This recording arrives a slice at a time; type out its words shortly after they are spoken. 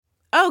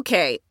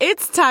Okay,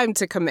 it's time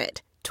to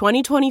commit.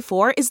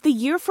 2024 is the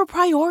year for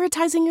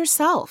prioritizing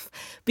yourself.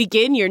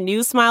 Begin your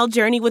new smile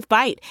journey with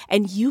Byte,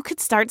 and you could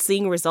start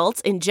seeing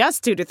results in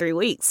just 2 to 3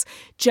 weeks.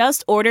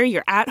 Just order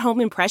your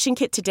at-home impression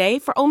kit today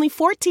for only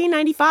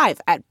 $14.95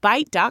 at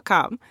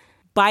Byte.com.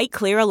 Byte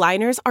Clear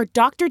aligners are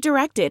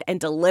doctor-directed and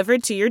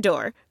delivered to your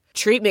door.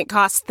 Treatment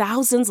costs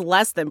thousands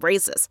less than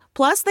braces.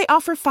 Plus, they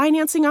offer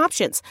financing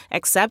options,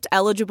 accept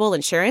eligible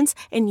insurance,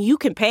 and you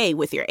can pay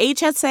with your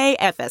HSA,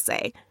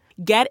 FSA.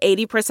 Get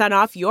 80%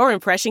 off your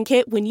impression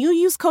kit when you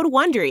use code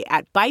WONDERY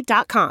at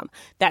Byte.com.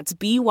 That's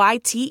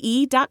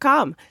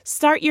BYTE.com.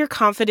 Start your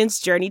confidence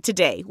journey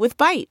today with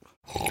Byte.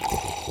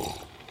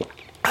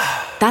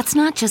 That's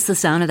not just the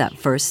sound of that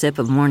first sip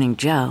of Morning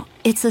Joe.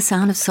 It's the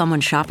sound of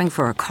someone shopping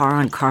for a car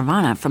on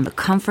Carvana from the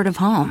comfort of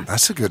home.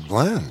 That's a good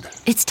blend.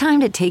 It's time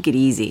to take it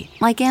easy,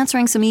 like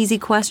answering some easy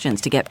questions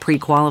to get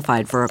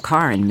pre-qualified for a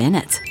car in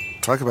minutes.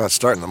 Talk about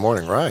starting the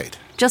morning right.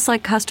 Just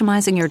like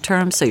customizing your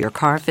terms so your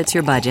car fits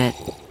your budget.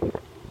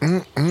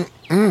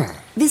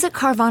 Visit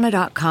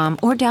Carvana.com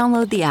or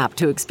download the app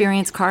to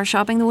experience car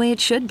shopping the way it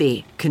should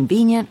be.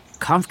 Convenient,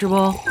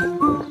 comfortable.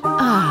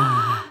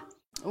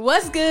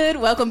 What's good?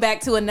 Welcome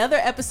back to another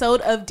episode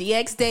of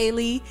DX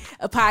Daily,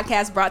 a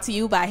podcast brought to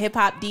you by Hip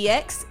Hop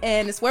DX,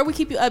 and it's where we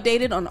keep you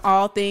updated on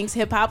all things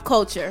hip hop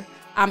culture.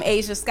 I'm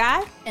Asia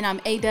Sky. And I'm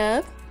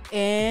A-Dub.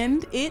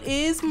 And it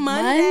is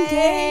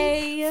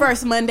Monday.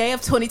 First Monday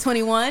of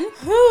 2021.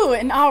 Whew,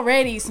 and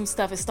already some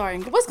stuff is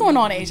starting. What's going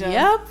on, Asia?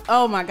 Yep.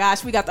 Oh my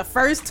gosh, we got the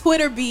first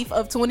Twitter beef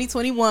of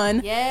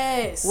 2021.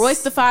 Yes.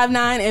 Royce the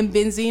 5'9" and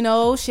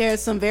Benzino shared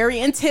some very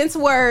intense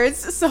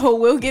words, so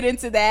we'll get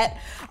into that.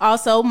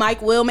 Also,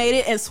 Mike Will made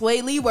it and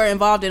Swae Lee were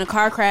involved in a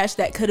car crash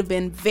that could have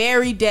been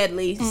very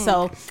deadly.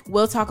 So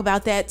we'll talk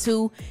about that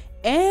too.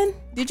 And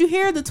did you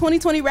hear the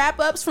 2020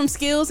 wrap-ups from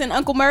Skills and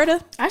Uncle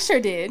Murda? I sure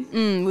did.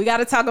 We got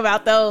to talk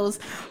about those.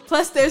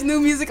 Plus, there's new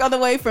music on the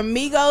way from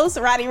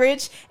Migos, Roddy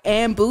Ricch,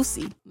 and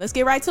Boosie. Let's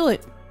get right to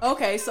it.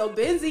 Okay, so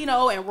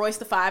Benzino and Royce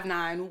the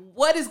 5'9",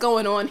 what is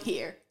going on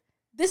here?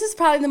 This is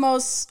probably the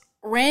most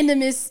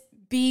randomest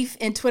beef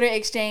and Twitter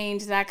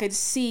exchange that I could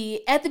see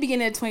at the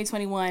beginning of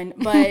 2021.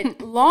 But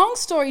long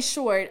story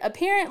short,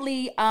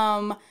 apparently,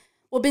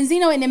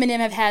 Benzino and Eminem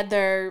have had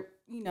their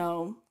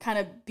kind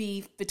of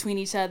beef between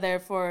each other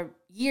for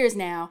years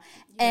now.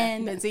 Yeah,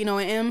 and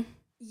Benzino and M?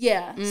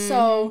 Yeah. Mm-hmm.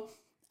 So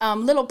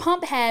Lil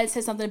Pump had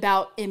said something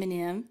about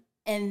Eminem,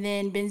 and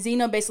then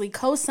Benzino basically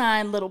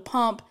co-signed Lil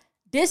Pump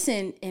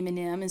dissing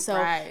Eminem. And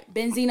so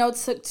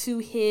Benzino took to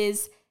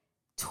his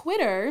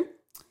Twitter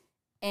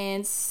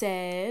and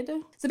said,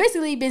 so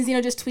basically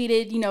Benzino just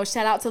tweeted,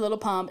 shout out to Lil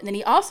Pump. And then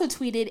he also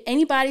tweeted,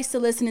 anybody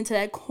still listening to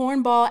that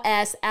cornball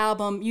ass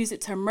album,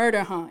 Music to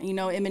Murder, huh?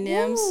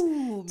 Eminem's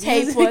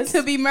tape was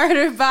to be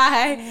murdered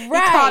by.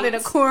 Right. He called it a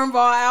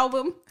cornball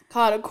album.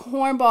 Called a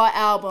cornball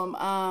album.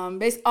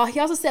 He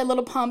also said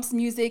Lil Pump's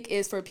music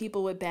is for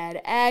people with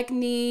bad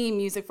acne,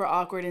 music for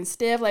awkward and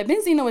stiff. Like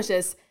Benzino was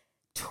just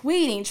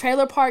tweeting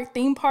trailer park,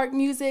 theme park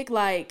music.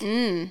 Like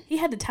he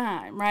had the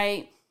time,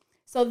 right?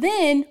 So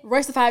then,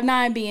 Royce the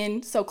 5'9",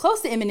 being so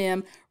close to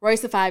Eminem,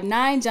 Royce the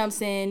 5'9"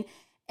 jumps in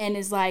and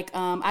is like,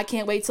 I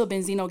can't wait till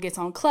Benzino gets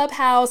on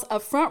Clubhouse, a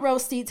front row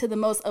seat to the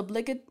most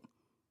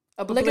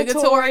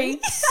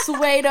obligatory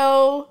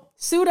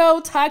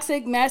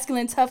pseudo-toxic,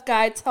 masculine, tough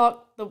guy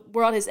talk the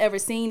world has ever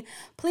seen.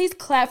 Please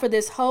clap for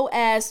this whole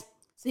ass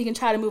so he can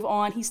try to move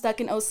on. He's stuck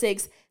in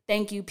 06.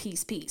 Thank you.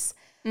 Peace, peace.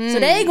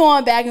 So they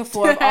going back and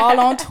forth all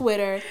on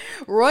Twitter.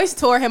 Royce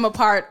tore him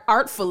apart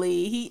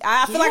artfully.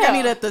 I feel like I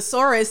need a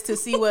thesaurus to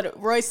see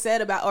what Royce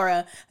said about, or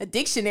a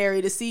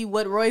dictionary to see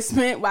what Royce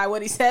meant by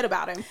what he said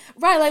about him.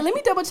 Right, like let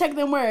me double check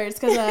them words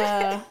because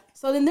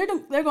so then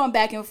they're going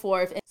back and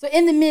forth. So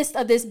in the midst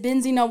of this,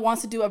 Benzino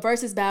wants to do a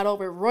versus battle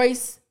with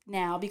Royce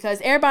now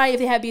because everybody, if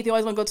they have beef, they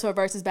always want to go to a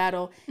versus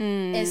battle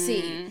and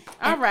see.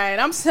 All right,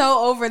 I'm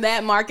so over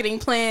that marketing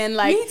plan.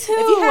 Like, me too.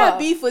 If you have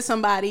beef with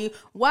somebody,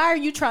 why are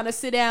you trying to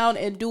sit down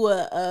and do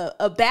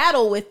a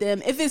battle with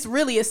them if it's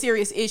really a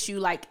serious issue,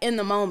 like in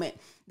the moment?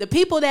 The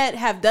people that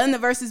have done the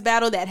versus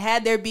battle that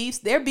had their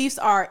beefs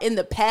are in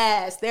the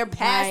past. They're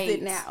past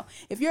it now.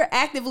 If you're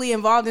actively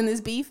involved in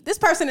this beef, this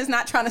person is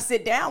not trying to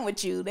sit down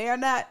with you. They are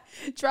not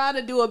trying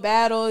to do a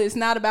battle. It's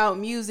not about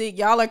music.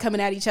 Y'all are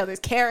coming at each other's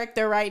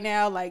character right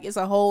now. Like, it's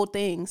a whole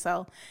thing.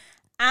 So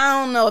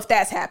I don't know if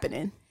that's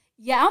happening.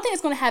 Yeah, I don't think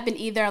it's going to happen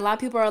either. A lot of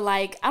people are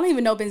like, I don't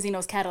even know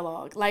Benzino's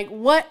catalog. Like,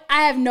 what?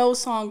 I have no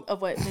song of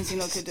what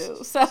Benzino could do.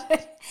 So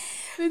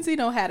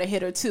Benzino had a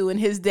hit or two in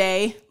his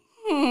day.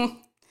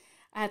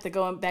 I had to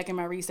go back in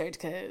my research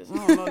because I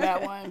don't know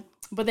that one.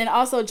 But then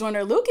also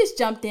Joyner Lucas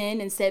jumped in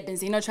and said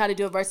Benzino tried to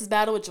do a versus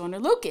battle with Joyner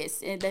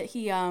Lucas. And that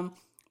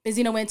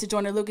Benzino went to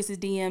Joyner Lucas's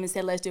DM and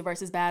said, let's do a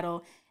versus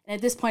battle. And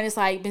at this point, it's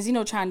like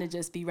Benzino trying to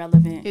just be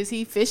relevant. Is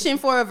he fishing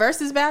for a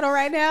versus battle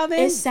right now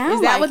then? It sounds like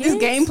Is that what this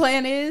game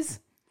plan is?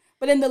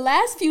 But in the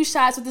last few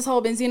shots with this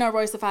whole Benzino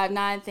Royce the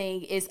 5'9"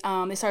 thing is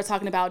they started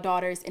talking about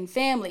daughters and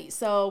families.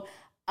 So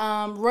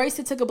Royce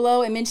took a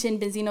blow and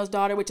mentioned Benzino's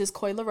daughter, which is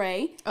Coi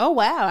Leray. Oh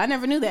wow, I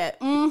never knew that.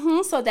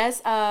 So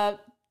that's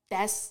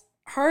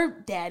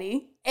her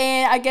daddy.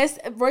 And I guess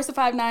Royce the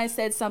 5'9"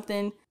 said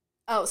something.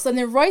 Oh, so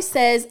then Royce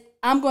says,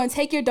 I'm going to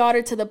take your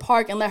daughter to the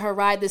park and let her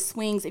ride the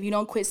swings if you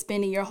don't quit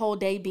spending your whole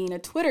day being a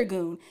Twitter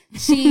goon.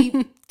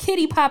 She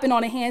kitty popping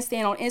on a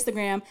handstand on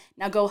Instagram.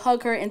 Now go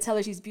hug her and tell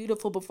her she's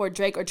beautiful before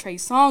Drake or Trey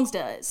Songz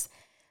does.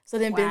 So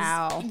then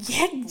Wow,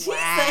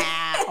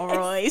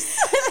 Royce.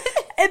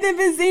 And then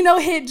Benzino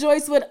hit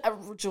Royce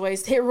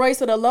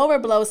with a lower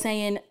blow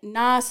saying,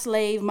 nah,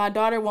 slave, my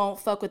daughter won't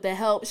fuck with the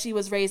help. She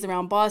was raised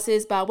around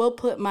bosses, but I will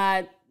put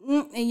my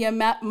in your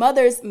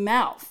mother's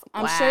mouth.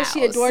 I'm sure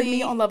she adored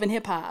me on Love and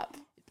Hip Hop.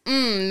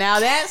 Now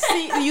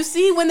you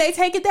see when they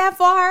take it that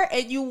far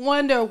and you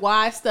wonder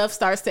why stuff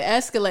starts to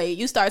escalate.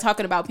 You start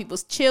talking about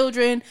people's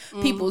children,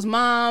 people's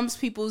moms,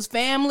 people's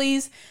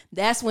families.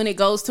 That's when it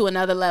goes to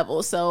another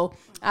level. So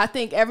I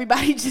think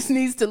everybody just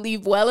needs to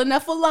leave well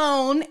enough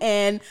alone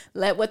and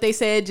let what they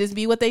said just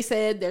be what they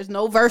said. There's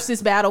no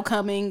versus battle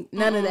coming.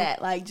 None of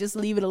that. Like, just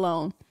leave it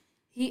alone.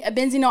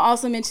 Benzino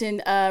also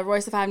mentioned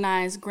Royce the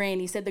 5'9"'s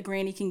granny. Said the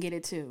granny can get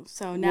it too.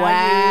 So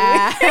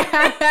now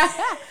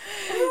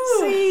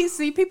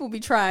see, people be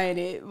trying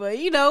it, but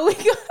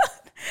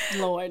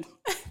Lord,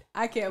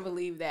 I can't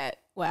believe that.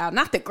 Wow,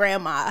 not the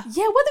grandma.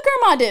 Yeah, what the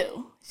grandma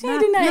do? She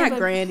ain't do nothing. Not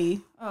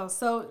granny. Oh,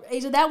 so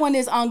Asia, that one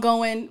is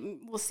ongoing.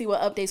 We'll see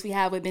what updates we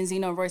have with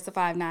Benzino and Royce the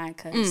 5'9",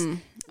 because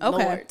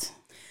okay. Lord.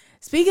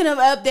 Speaking of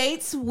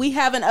updates, we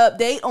have an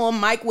update on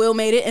Mike Will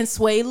Made It and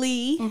Swae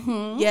Lee.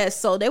 Yes,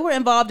 so they were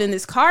involved in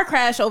this car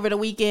crash over the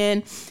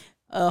weekend.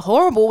 A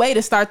horrible way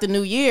to start the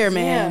new year,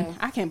 man. Yeah.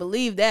 I can't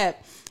believe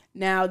that.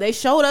 Now, they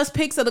showed us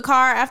pics of the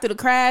car after the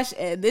crash,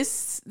 and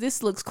this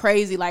looks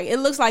crazy. Like, it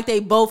looks like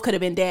they both could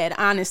have been dead,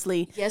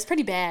 honestly. Yeah, it's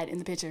pretty bad in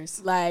the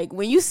pictures. Like,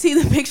 when you see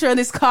the picture of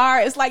this car,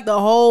 it's like the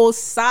whole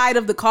side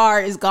of the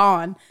car is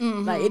gone.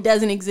 Like, it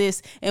doesn't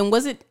exist. And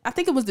I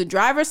think it was the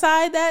driver's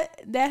side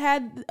that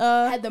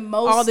had the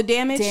most all the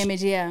damage?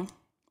 Damage, yeah.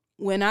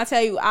 When I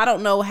tell you, I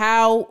don't know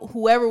how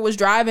whoever was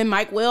driving,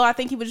 Mike Will, I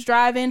think he was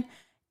driving,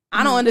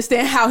 I don't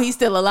understand how he's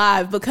still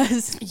alive,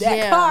 because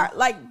that car,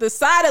 like, the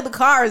side of the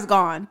car is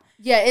gone.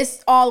 Yeah,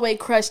 it's all the way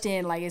crushed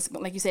in, like you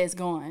said, it's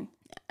gone.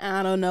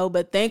 I don't know,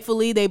 but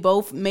thankfully they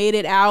both made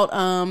it out.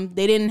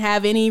 They didn't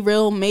have any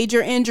real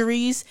major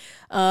injuries.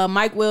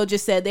 Mike Will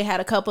just said they had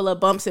a couple of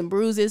bumps and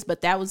bruises,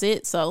 but that was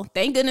it. So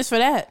thank goodness for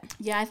that.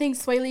 Yeah, I think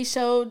Swae Lee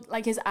showed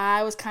like his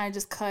eye was kind of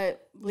just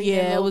cut.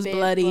 Yeah, it was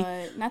bloody.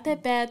 But not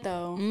that bad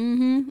though.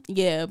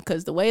 Yeah,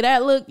 because the way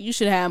that looked, you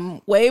should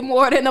have way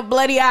more than a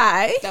bloody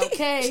eye.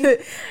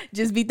 Okay.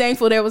 Just be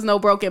thankful there was no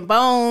broken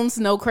bones,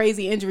 no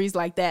crazy injuries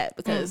like that,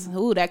 because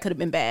that could have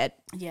been bad.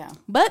 Yeah.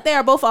 But they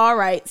are both all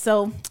right.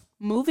 So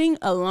moving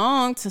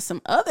along to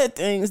some other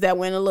things that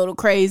went a little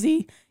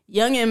crazy.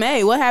 Young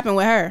M.A., what happened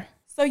with her?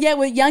 So yeah,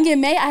 with Young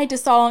M.A., I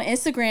just saw on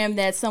Instagram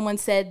that someone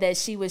said that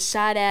she was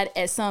shot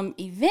at some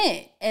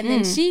event. And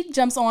then she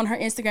jumps on her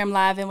Instagram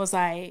live and was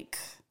like,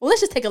 well, let's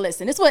just take a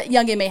listen. This is what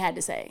Young M.A. had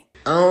to say.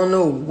 I don't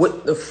know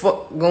what the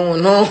fuck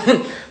going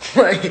on.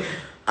 Like,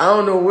 I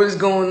don't know what's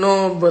going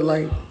on, but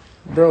like,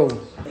 bro,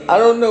 I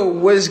don't know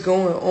what's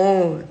going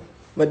on,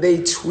 but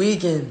they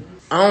tweaking.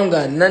 I don't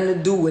got nothing to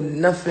do with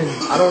nothing.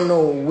 I don't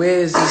know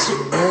where's this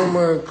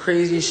rumor,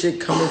 crazy shit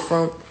coming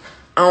from.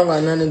 I don't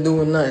got nothing to do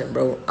with nothing,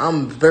 bro.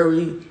 I'm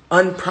very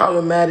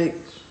unproblematic.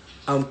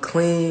 I'm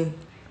clean.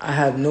 I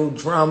have no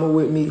drama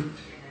with me.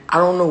 I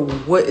don't know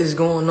what is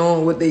going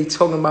on, what they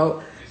talking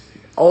about.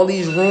 All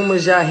these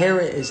rumors y'all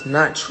hearing is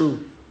not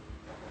true.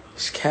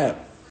 It's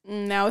cap.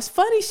 Now, it's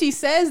funny she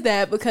says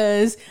that,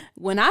 because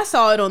when I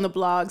saw it on the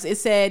blogs, it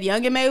said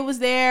Young M.A. was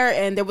there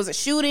and there was a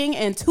shooting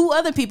and 2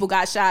 other people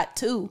got shot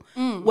too.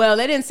 Well,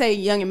 they didn't say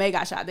Young M.A.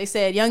 got shot. They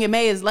said Young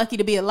M.A. is lucky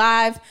to be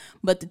alive,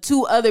 but the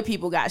 2 other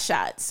people got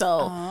shot.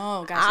 So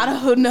gotcha. I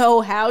don't know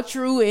how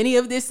true any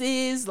of this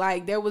is.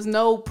 Like, there was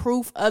no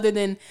proof other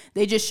than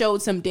they just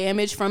showed some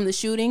damage from the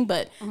shooting,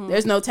 but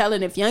there's no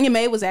telling if Young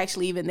M.A. was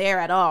actually even there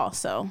at all.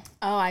 So.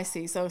 Oh, I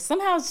see. So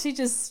somehow she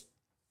just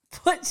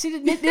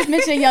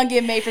mentioned Young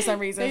M.A. for some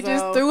reason. They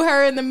just threw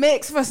her in the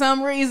mix for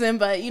some reason,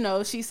 but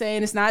she's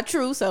saying it's not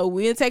true, so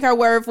we'll take her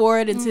word for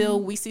it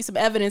until we see some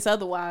evidence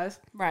otherwise.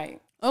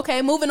 Right.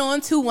 Okay, moving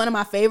on to one of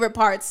my favorite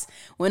parts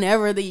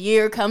whenever the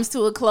year comes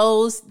to a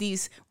close,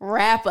 these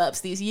wrap-ups,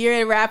 these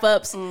year-end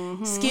wrap-ups.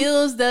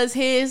 Skills does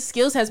his.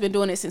 Skills has been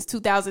doing it since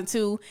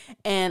 2002,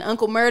 and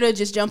Uncle Murda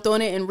just jumped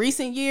on it in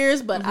recent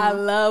years, but I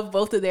love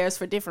both of theirs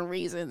for different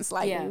reasons.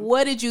 Like,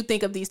 what did you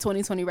think of these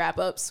 2020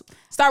 wrap-ups?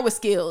 Start with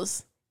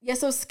Skills. Yeah,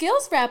 so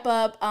Skills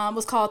wrap-up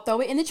was called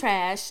Throw It in the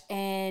Trash,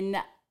 and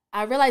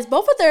I realized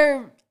both of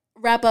their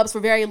wrap-ups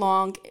were very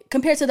long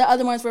compared to the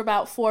other ones were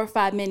about 4 or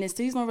 5 minutes.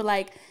 These ones were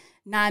like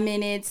 9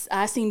 minutes.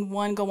 I seen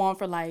one go on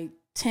for like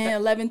 10,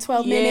 11,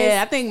 12 minutes.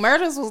 Yeah, I think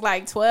Murders was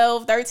like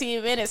 12,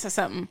 13 minutes or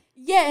something.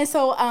 Yeah, and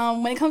so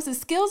when it comes to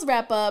Skills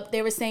wrap-up,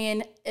 they were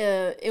saying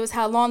it was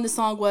how long the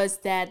song was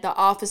that the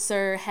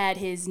officer had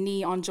his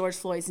knee on George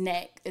Floyd's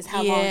neck is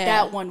how long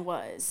that one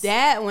was.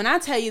 That, when I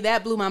tell you,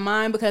 that blew my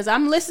mind, because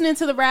I'm listening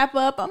to the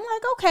wrap-up. I'm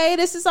like, okay,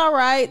 this is all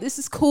right. This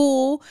is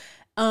cool.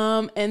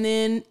 And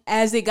then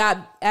as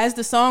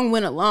the song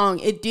went along,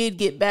 it did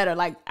get better.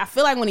 Like, I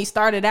feel like when he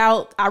started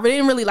out, I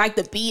didn't really like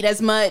the beat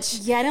as much.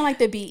 Yeah, I didn't like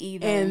the beat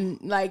either. And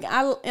like,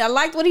 I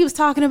liked what he was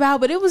talking about,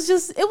 but it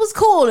was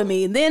cool to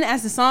me. And then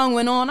as the song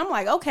went on, I'm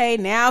like, okay,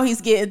 now he's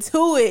getting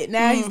to it.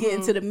 Now he's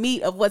getting to the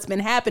meat of what's been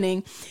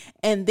happening.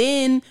 And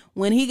then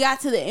when he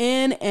got to the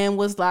end and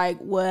was like,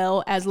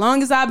 well, as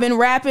long as I've been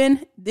rapping,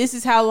 this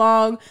is how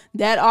long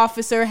that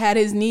officer had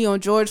his knee on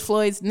George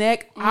Floyd's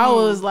neck. I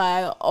was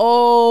like,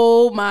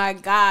 oh my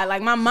God.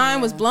 Like, my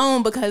mind was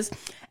blown, because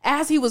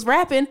as he was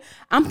rapping,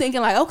 I'm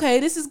thinking like, okay,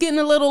 this is getting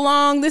a little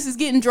long. This is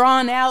getting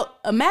drawn out.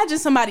 Imagine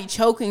somebody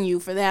choking you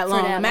for that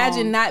long.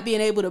 Imagine not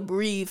being able to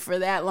breathe for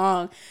that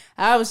long.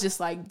 I was just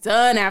like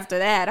done after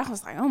that. I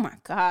was like, oh my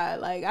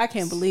God, like, I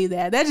can't believe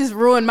that. That just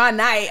ruined my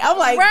night. I'm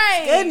like,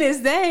 goodness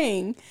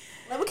dang.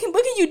 Like, what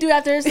can you do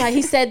after it's like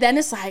he said that, and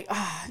it's like,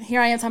 oh, here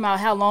I am talking about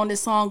how long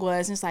this song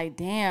was, and it's like,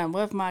 damn,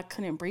 what if I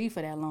couldn't breathe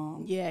for that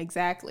long? Yeah,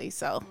 exactly.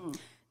 So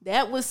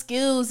that was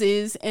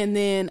Skills's. And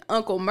then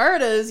Uncle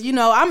Murda's, you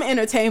know, I'm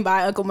entertained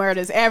by Uncle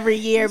Murda's every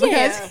year,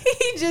 because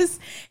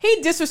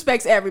he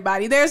disrespects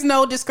everybody. There's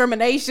no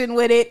discrimination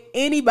with it.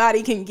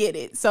 Anybody can get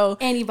it. So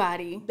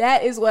anybody.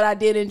 That is what I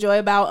did enjoy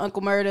about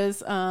Uncle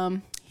Murda's.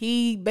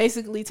 He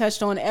basically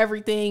touched on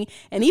everything.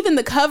 And even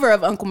the cover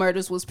of Uncle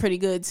Murda's was pretty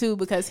good too,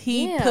 because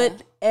he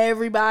put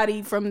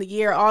everybody from the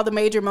year, all the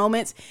major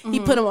moments,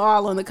 he put them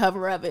all on the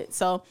cover of it.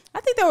 So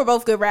I think they were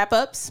both good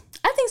wrap-ups.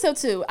 I think so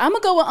too. I'm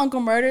gonna go with Uncle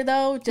Murder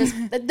though. Just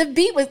the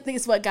beat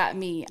is what got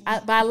me.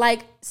 But I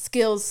like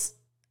Skill's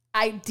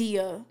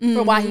idea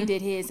for why he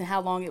did his and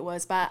how long it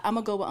was. But I'm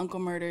gonna go with Uncle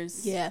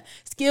Murder's. Yeah,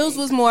 Skills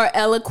was more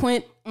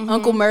eloquent.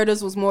 Uncle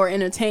Murder's was more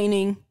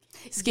entertaining.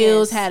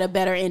 Skills had a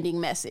better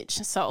ending message.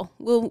 So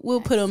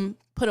we'll put them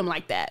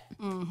like that.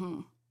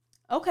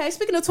 Okay,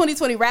 speaking of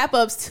 2020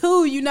 wrap-ups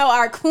too, you know,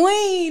 our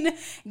queen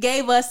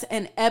gave us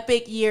an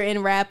epic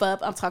year-end wrap-up.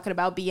 I'm talking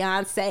about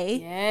Beyonce.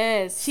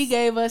 Yes. She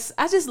gave us,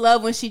 I just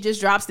love when she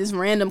just drops this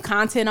random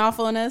content off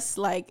on us.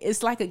 Like,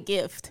 it's like a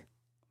gift.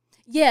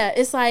 Yeah,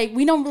 it's like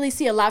we don't really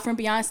see a lot from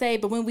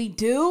Beyonce, but when we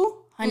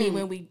do, honey,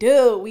 when we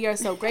do, we are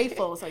so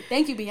grateful. So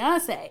thank you,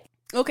 Beyonce.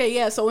 Okay,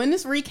 yeah, so in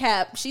this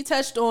recap, she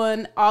touched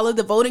on all of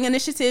the voting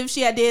initiatives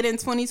she had did in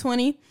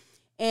 2020.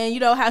 And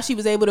you know how she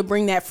was able to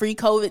bring that free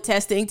COVID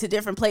testing to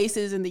different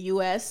places in the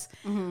U.S.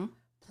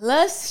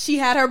 Plus, she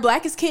had her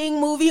Black is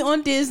King movie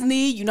on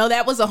Disney. You know,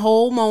 that was a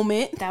whole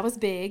moment. That was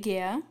big,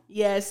 yeah.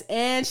 Yes,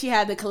 and she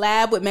had the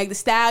collab with Meg Thee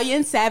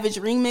Stallion, Savage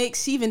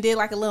Remix. She even did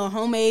like a little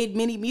homemade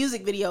mini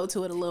music video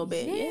to it a little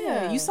bit.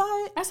 Yeah. You saw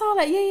it? I saw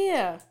that,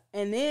 yeah.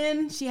 And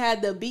then she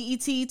had the BET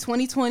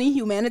 2020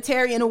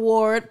 Humanitarian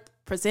Award,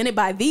 presented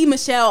by the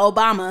Michelle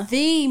Obama.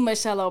 The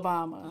Michelle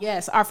Obama.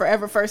 Yes, our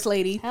forever first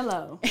lady.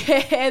 Hello.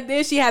 And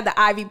then she had the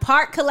Ivy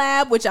Park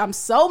collab, which I'm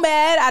so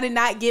mad I did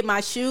not get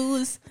my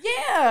shoes.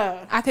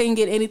 Yeah. I couldn't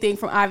get anything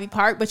from Ivy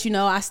Park, but you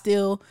know, I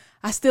still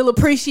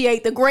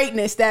appreciate the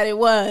greatness that it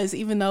was,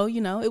 even though, you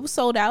know, it was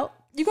sold out.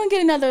 You're going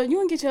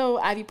to get your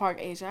Ivy Park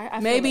age,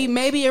 right? Maybe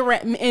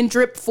in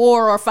drip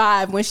 4 or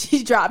 5 when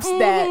she drops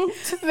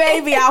that.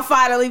 Maybe I'll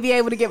finally be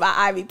able to get my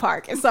Ivy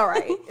Park. It's all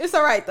right. It's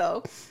all right,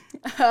 though.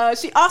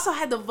 She also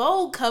had the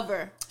Vogue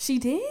cover. She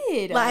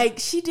did. Like,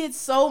 she did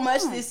so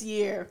much this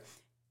year.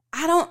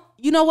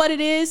 You know what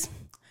it is?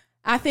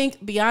 I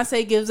think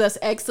Beyonce gives us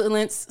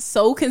excellence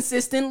so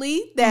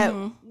consistently that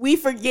we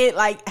forget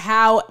like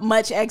how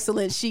much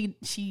excellence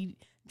she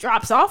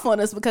drops off on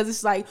us, because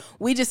it's like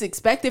we just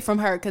expect it from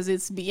her because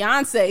it's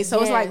Beyonce.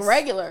 So it's like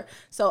regular.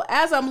 So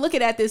as I'm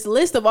looking at this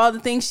list of all the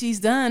things she's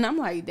done, I'm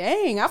like,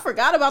 dang, I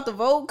forgot about the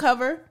Vogue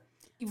cover.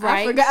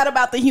 Right. I forgot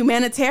about the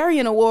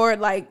Humanitarian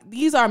Award. Like,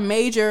 these are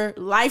major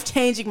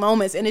life-changing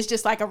moments, and it's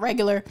just like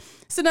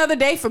it's another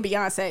day for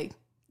Beyonce.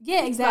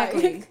 Yeah,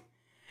 exactly. Like,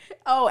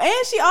 oh,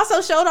 and she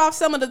also showed off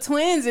some of the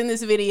twins in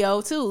this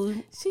video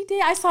too. She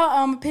did. I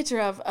saw a picture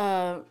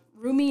of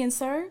Rumi and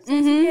Sir.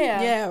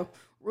 Yeah.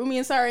 Rumi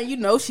and Sir, and you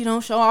know she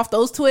don't show off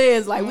those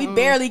twins. Like, we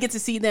barely get to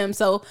see them.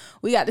 So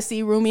we got to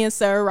see Rumi and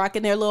Sir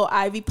rocking their little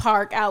Ivy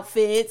Park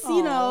outfits,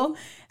 you know.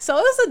 So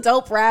it was a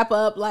dope wrap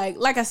up.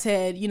 Like I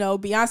said, you know,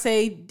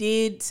 Beyonce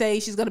did say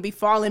she's going to be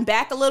falling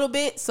back a little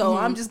bit. So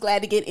I'm just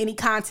glad to get any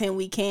content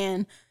we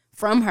can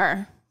from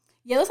her.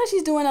 Yeah, it looks like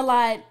she's doing a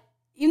lot,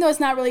 even though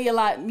it's not really a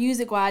lot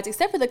music-wise,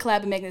 except for the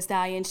collab with Meg Thee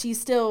Stallion. She's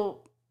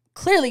still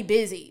clearly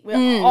busy with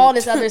all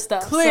this other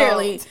stuff.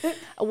 Clearly. So.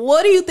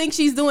 What do you think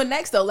she's doing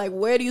next, though? Like,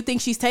 where do you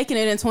think she's taking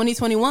it in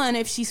 2021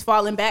 if she's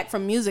falling back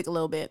from music a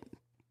little bit?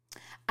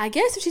 I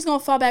guess if she's going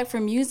to fall back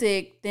from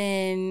music,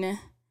 then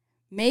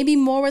maybe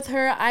more with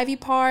her Ivy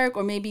Park,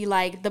 or maybe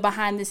like the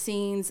behind the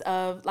scenes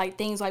of like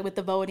things like with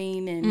the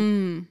voting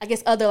and I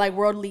guess other like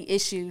worldly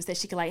issues that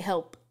she could like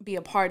help be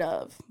a part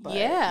of. But,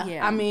 yeah.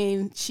 I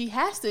mean, she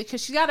has to,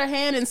 because she got her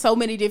hand in so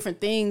many different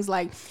things.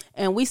 Like,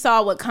 and we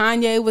saw what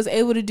Kanye was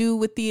able to do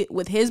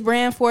with his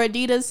brand for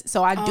Adidas.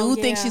 So I do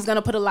think she's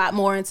gonna put a lot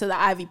more into the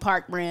Ivy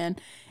Park brand.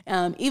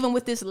 Even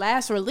with this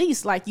last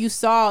release, like you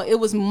saw, it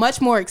was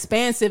much more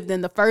expansive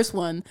than the first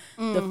one.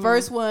 The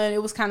first one,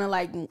 it was kind of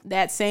like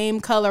that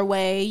same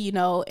colorway, you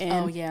know,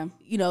 and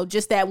you know,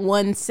 just that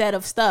one set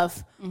of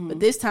stuff. But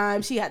this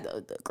time she had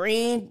the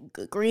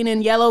green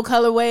and yellow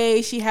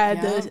colorway. She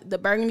had the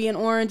burgundy and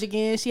orange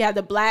again. She had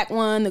the black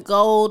one, the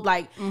gold.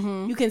 Like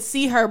you can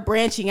see her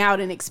branching out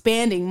and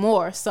expanding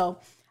more. So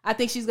I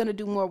think she's gonna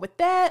do more with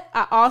that.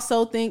 I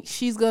also think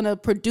she's gonna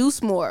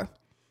produce more.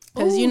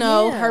 Because, you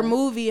know, her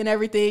movie and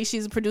everything,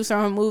 she's a producer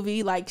on her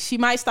movie. Like, she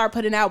might start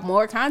putting out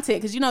more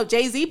content. Because, you know,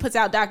 Jay-Z puts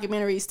out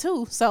documentaries,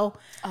 too. So,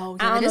 I don't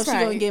know if she's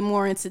going to get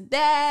more into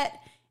that.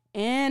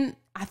 And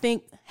I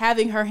think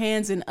having her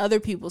hands in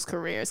other people's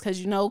careers. Because,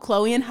 you know,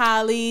 Chloe and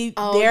Halle,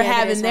 they're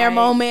having their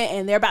moment.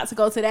 And they're about to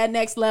go to that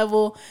next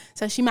level.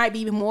 So, she might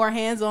be more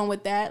hands-on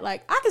with that.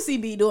 Like, I could see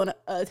B doing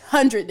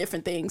 100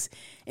 different things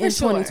in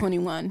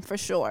 2021, for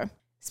sure.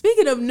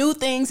 Speaking of new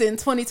things in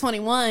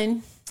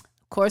 2021...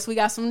 Of course, we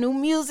got some new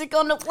music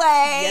on the way.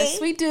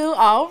 Yes, we do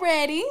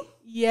already.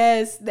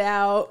 Yes.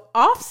 Now,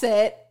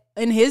 Offset,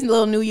 in his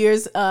little New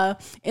Year's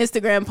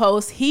Instagram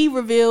post, he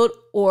revealed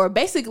or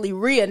basically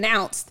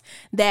re-announced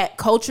that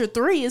Culture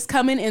 3 is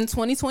coming in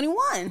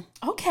 2021.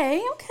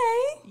 Okay.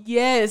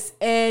 Yes.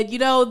 And, you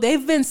know,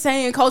 they've been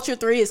saying Culture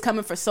 3 is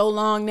coming for so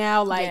long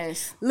now. Like,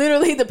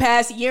 literally the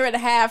past year and a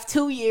half,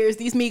 2 years,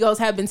 these Migos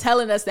have been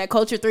telling us that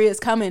Culture 3 is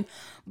coming.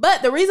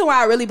 But the reason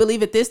why I really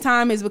believe it this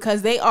time is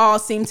because they all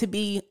seem to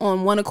be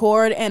on one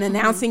accord and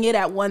announcing it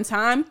at one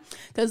time.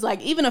 Because,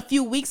 like, even a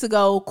few weeks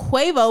ago,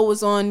 Quavo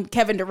was on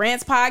Kevin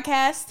Durant's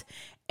podcast,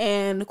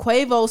 and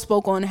Quavo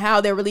spoke on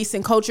how they're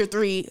releasing Culture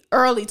 3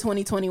 early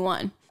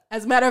 2021.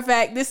 As a matter of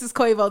fact, this is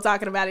Quavo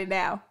talking about it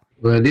now.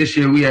 Well, this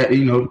year we had,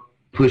 you know,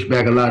 pushed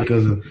back a lot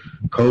because of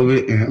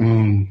COVID,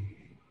 and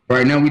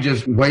right now we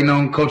just waiting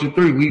on Culture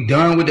 3. We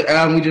done with the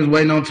album. We just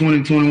waiting on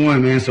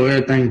 2021, man. So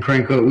everything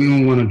crank up. We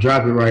don't want to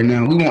drop it right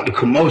now. We want the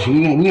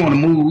commotion. We want to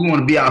move. We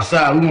want to be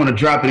outside. We want to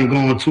drop it and go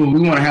on tour.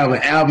 We want to have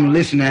an album,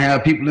 listen and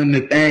have people in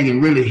the thing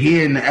and really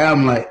hearing the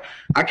album. Like,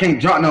 I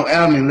can't drop no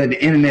album and let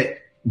the internet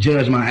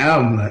judge my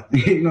album. Like,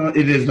 you know,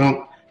 it just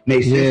don't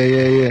make sense.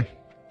 Yeah.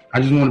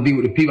 I just want to be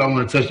with the people. I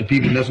want to touch the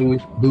people. And that's what we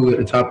do at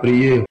the top of the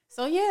year.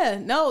 So yeah,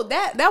 no,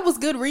 that was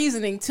good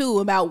reasoning too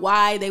about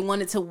why they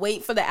wanted to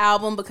wait for the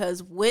album,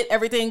 because with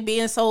everything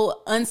being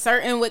so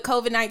uncertain with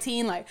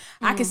COVID-19, like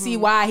I can see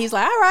why he's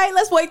like, all right,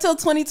 let's wait till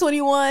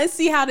 2021,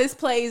 see how this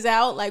plays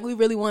out. Like, we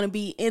really want to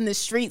be in the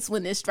streets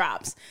when this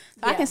drops.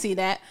 So I can see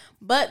that.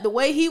 But the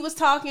way he was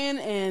talking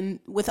and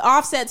with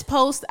Offset's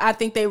post, I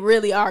think they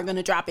really are going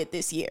to drop it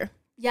this year.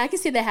 Yeah, I can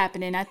see that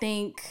happening. I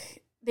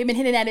think they've been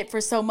hinting at it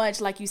for so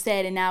much, like you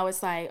said, and now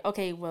it's like,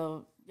 okay,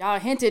 well, y'all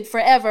hinted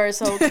forever,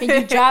 so can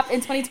you drop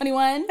in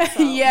 2021?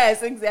 So.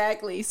 Yes,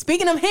 exactly.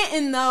 Speaking of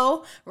hinting,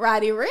 though,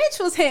 Roddy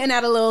Ricch was hinting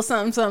at a little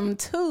something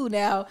too.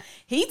 Now,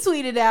 he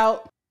tweeted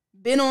out,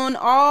 been on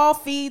all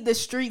Feed the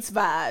Streets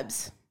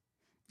vibes.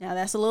 Now,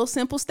 that's a little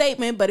simple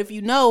statement, but if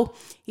you know,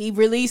 he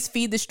released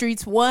Feed the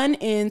Streets 1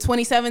 in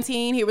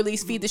 2017. He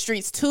released Feed the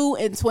Streets 2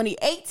 in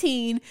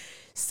 2018.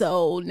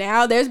 So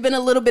now there's been a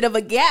little bit of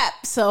a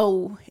gap.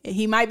 So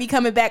he might be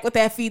coming back with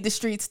that Feed the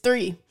Streets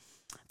 3.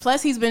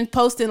 Plus, he's been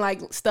posting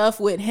like stuff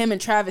with him and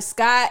Travis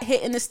Scott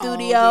hitting the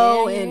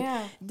studio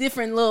and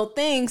different little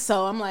things.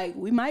 So I'm like,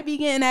 we might be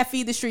getting that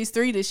Feed the Streets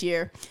 3 this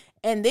year.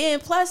 And then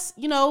plus,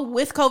 you know,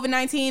 with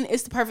COVID-19,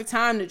 it's the perfect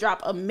time to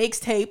drop a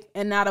mixtape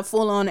and not a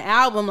full-on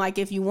album. Like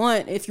if you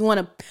want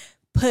to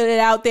put it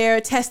out there,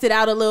 test it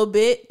out a little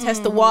bit,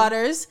 test the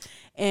waters,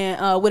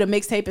 and with a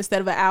mixtape instead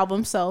of an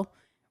album. So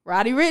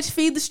Roddy Ricch,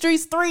 Feed the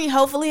Streets 3,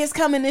 hopefully it's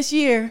coming this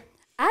year.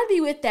 I'd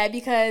be with that,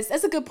 because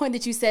that's a good point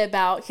that you said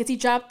about, because he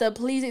dropped the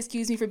Please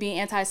Excuse Me for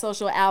Being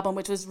Antisocial album,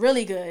 which was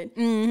really good.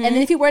 And then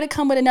if he were to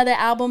come with another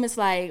album, it's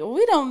like,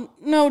 we don't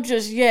know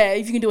just yet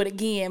if you can do it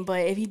again, but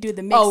if you do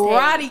the mixtape. Oh,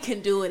 Roddy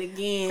can do it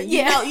again.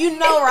 Yeah. You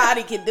know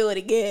Roddy can do it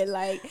again.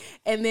 Like,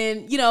 and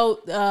then, you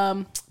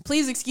know,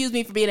 Please Excuse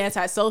Me for Being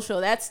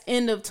Antisocial, that's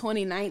end of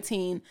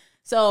 2019.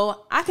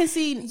 So I can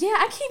see. Yeah,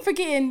 I keep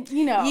forgetting,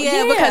 you know.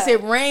 Yeah, because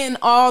it ran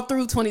all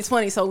through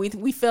 2020. So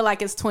we feel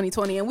like it's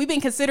 2020. And we've been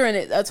considering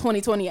it a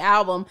 2020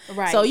 album.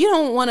 Right. So you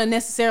don't want to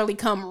necessarily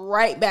come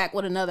right back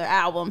with another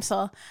album.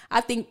 So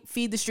I think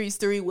Feed the Streets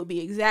 3 would be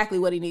exactly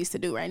what he needs to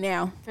do right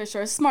now. For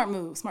sure. Smart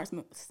move.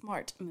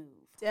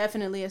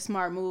 Definitely a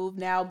smart move.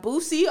 Now,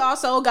 Boosie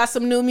also got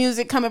some new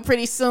music coming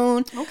pretty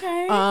soon.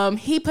 Okay.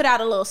 He put out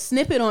a little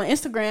snippet on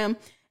Instagram.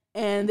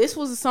 And this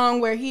was a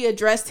song where he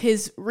addressed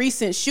his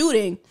recent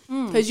shooting.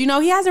 Because, you know,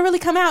 he hasn't really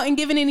come out and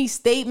given any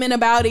statement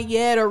about it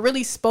yet or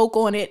really spoke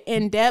on it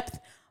in depth.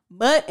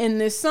 But in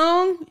this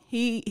song,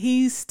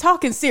 he's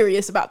talking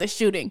serious about the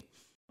shooting.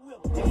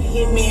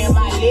 Hit me in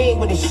my leg,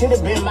 but it should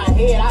have been my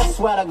head. I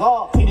swear to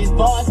God. It is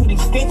bars with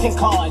extension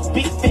cards.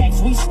 Big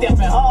facts, we stepping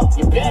hard.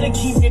 You better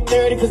keep your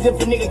 30, because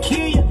if a nigga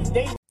kill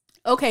you,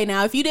 Okay,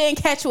 now, if you didn't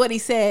catch what he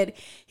said,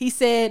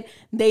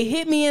 they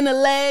hit me in the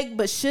leg,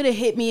 but should have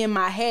hit me in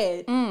my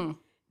head.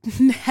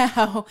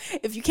 Now,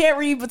 if you can't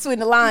read between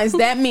the lines,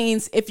 that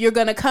means if you're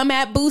going to come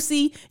at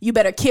Boosie, you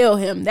better kill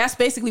him. That's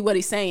basically what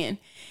he's saying.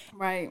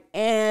 Right.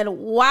 And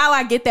while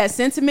I get that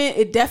sentiment,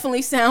 it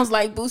definitely sounds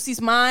like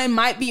Boosie's mind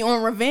might be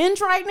on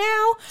revenge right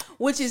now,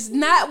 which is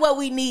not what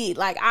we need.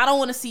 Like, I don't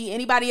want to see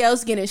anybody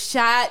else getting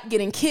shot,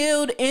 getting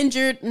killed,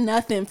 injured,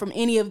 nothing from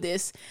any of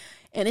this.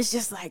 And it's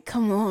just like,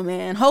 come on,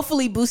 man.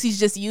 Hopefully Boosie's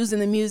just using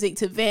the music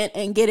to vent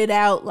and get it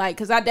out. Like,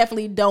 because I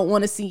definitely don't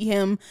want to see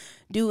him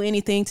do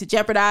anything to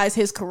jeopardize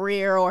his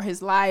career or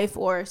his life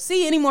or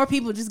see any more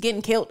people just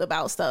getting killed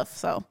about stuff.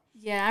 So,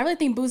 yeah, I really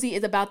think Boosie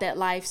is about that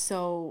life.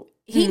 So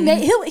he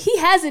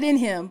has it in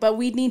him, but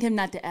we need him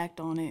not to act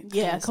on it.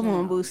 Yeah, come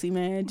on, Boosie,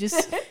 man.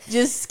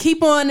 Just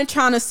keep on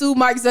trying to sue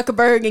Mark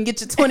Zuckerberg and get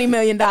your $20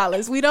 million.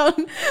 We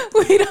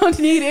don't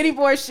need any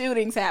more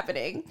shootings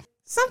happening.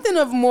 Something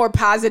of more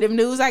positive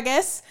news, I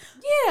guess.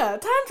 Yeah,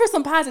 time for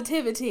some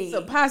positivity.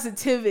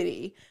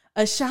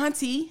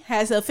 Ashanti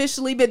has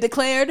officially been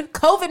declared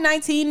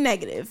COVID-19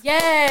 negative.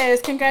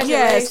 Yes, congratulations.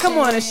 Yes, come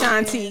on,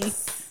 Ashanti.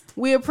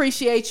 We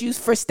appreciate you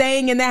for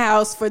staying in the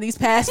house for these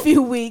past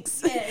few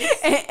weeks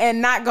and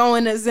not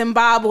going to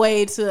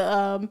Zimbabwe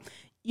to,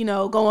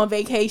 go on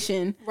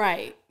vacation.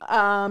 Right.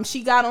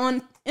 She got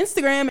on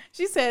Instagram.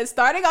 She said,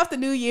 starting off the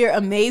new year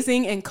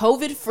amazing and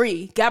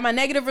COVID-free. Got my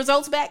negative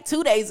results back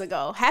 2 days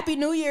ago. Happy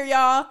New Year,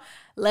 y'all.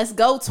 Let's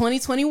go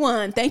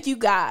 2021. Thank you,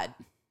 God.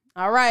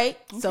 All right.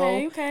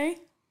 Okay.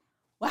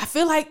 Well, I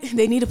feel like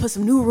they need to put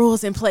some new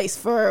rules in place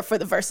for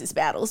the versus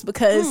battles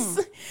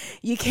because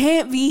you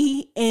can't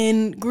be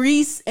in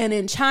Greece and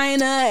in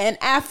China and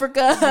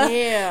Africa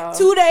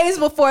 2 days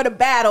before the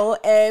battle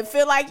and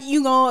feel like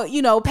you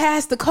gonna,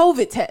 pass the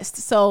COVID test.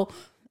 So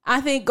I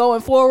think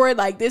going forward,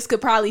 like this could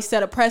probably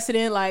set a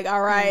precedent. Like,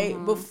 all right,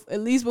 at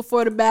least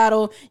before the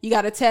battle, you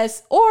got to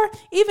test, or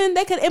even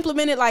they could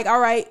implement it. Like, all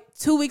right,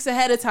 2 weeks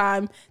ahead of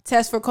time,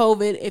 test for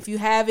COVID. If you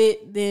have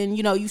it, then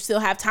you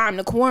still have time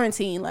to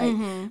quarantine. Like,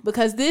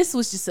 because this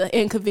was just an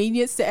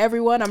inconvenience to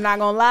everyone. I'm not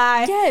gonna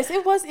lie. Yes,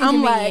 it was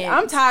inconvenient.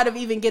 I'm tired of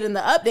even getting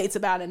the updates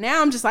about it.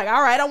 Now I'm just like,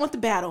 all right, I want the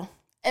battle.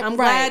 I'm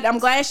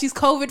glad she's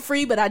COVID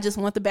free, but I just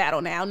want the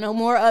battle now. No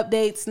more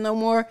updates. No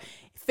more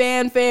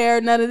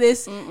fanfare, none of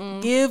this.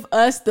 Give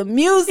us the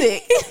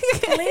music.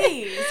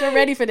 Please. We're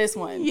ready for this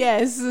one.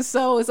 Yes.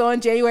 So it's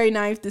on January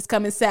 9th, this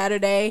coming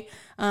Saturday,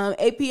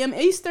 8 p.m.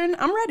 Eastern.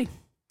 I'm ready.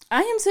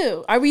 I am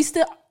too. Are you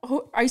still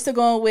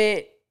going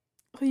with,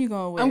 who are you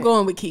going with? I'm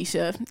going with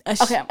Keisha.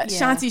 Okay.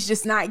 Shanti's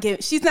just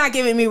she's not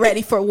giving me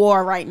ready for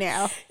war right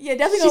now. Yeah,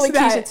 definitely going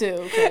with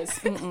Keisha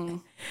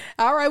too.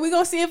 All right, we're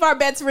going to see if our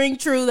bets ring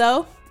true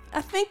though.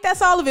 I think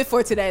that's all of it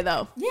for today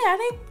though. Yeah, I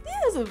think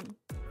this is a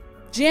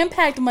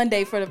jam-packed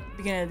Monday for the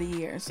beginning of the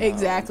year. So.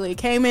 Exactly.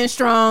 Came in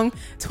strong.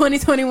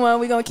 2021.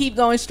 We're going to keep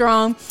going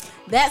strong.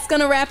 That's going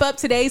to wrap up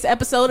today's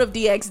episode of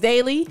DX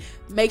Daily.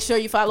 Make sure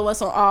you follow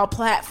us on all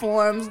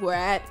platforms. We're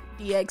at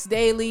DX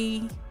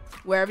Daily,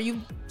 wherever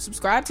you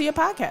subscribe to your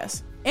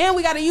podcast. And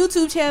we got a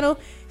YouTube channel,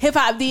 Hip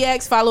Hop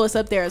DX. Follow us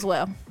up there as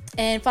well.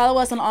 And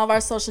follow us on all of our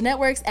social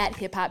networks at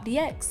Hip Hop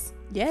DX.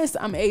 Yes,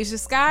 I'm Asia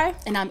Sky.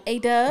 And I'm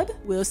A-Dub.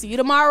 We'll see you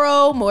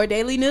tomorrow. More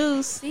daily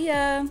news. See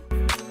ya.